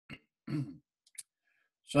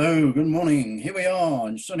So, good morning. Here we are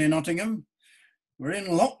in sunny Nottingham. We're in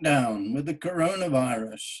lockdown with the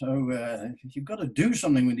coronavirus. So, you've got to do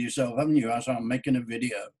something with yourself, haven't you, as I'm making a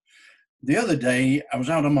video. The other day, I was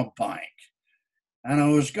out on my bike and I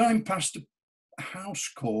was going past a house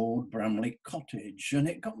called Bramley Cottage. And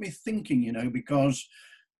it got me thinking, because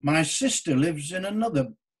my sister lives in another,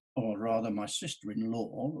 or rather my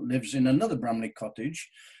sister-in-law lives in another Bramley Cottage.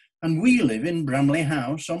 And we live in Bramley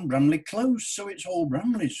House on Bramley Close, so it's all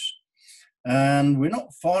Bramleys. And we're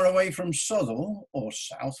not far away from Southwell, or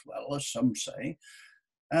Southwell, as some say,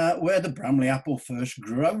 where the Bramley apple first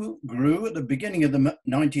grew at the beginning of the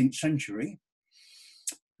 19th century.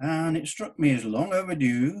 And it struck me as long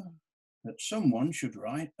overdue that someone should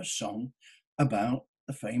write a song about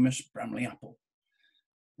the famous Bramley apple.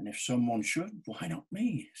 And if someone should, why not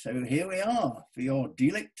me? So here we are, for your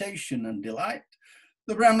delectation and delight.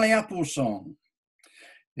 The Bramley apple song.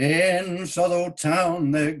 In Southwell town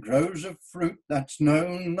there grows a fruit that's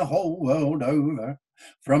known the whole world over.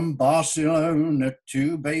 From Barcelona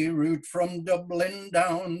to Beirut, from Dublin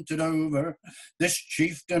down to Dover. This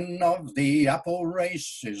chieftain of the apple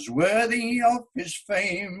race is worthy of his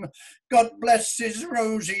fame. God bless his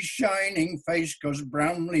rosy shining face, 'cause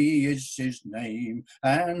Bramley is his name.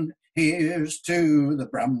 And here's to the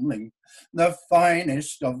Bramley, the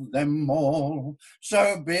finest of them all.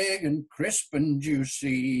 So big and crisp and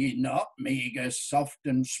juicy, not meagre, soft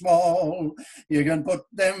and small. You can put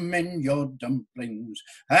them in your dumplings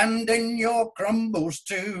and in your crumbles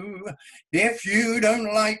too. If you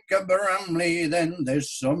don't like a Bramley, then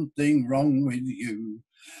there's something wrong with you.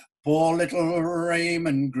 Poor little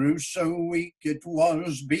Raymond grew so weak it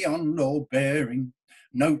was beyond all bearing.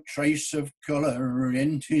 No trace of colour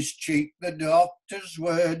in his cheek, the doctors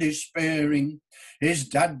were despairing. His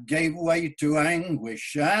dad gave way to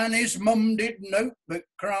anguish and his mum did nought but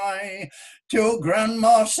cry, till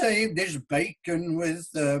Grandma saved his bacon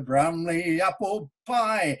with the Bramley apple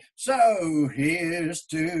pie. So here's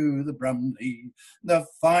to the Bramley, the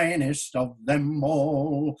finest of them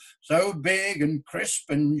all. So big and crisp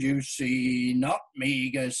and juicy, not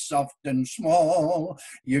meagre, soft and small.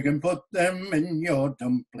 You can put them in your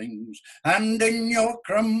dumplings and in your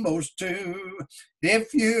crumbles too.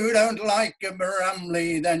 If you don't like a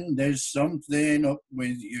Bramley, then there's something up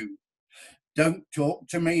with you. Don't talk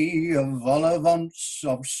to me of vol-au-vents,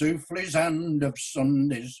 of souffles and of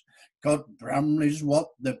sundaes. God, Bramley's what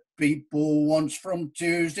the people wants from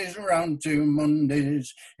Tuesdays round to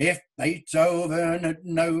Mondays. If Beethoven had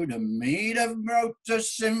knowed 'em, he'd have wrote a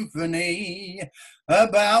symphony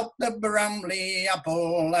about the Bramley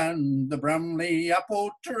apple and the Bramley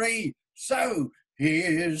apple tree. So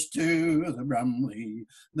here's to the Bramley,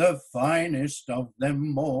 the finest of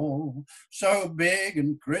them all. So big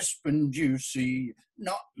and crisp and juicy,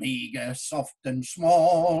 not meagre, soft and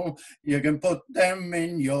small. You can put them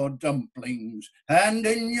in your dumplings and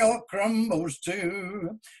in your crumbles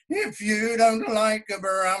too. If you don't like a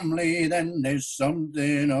Bramley, then there's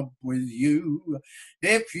something up with you.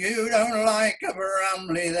 If you don't like a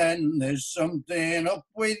Bramley, then there's something up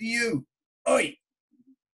with you. Oi!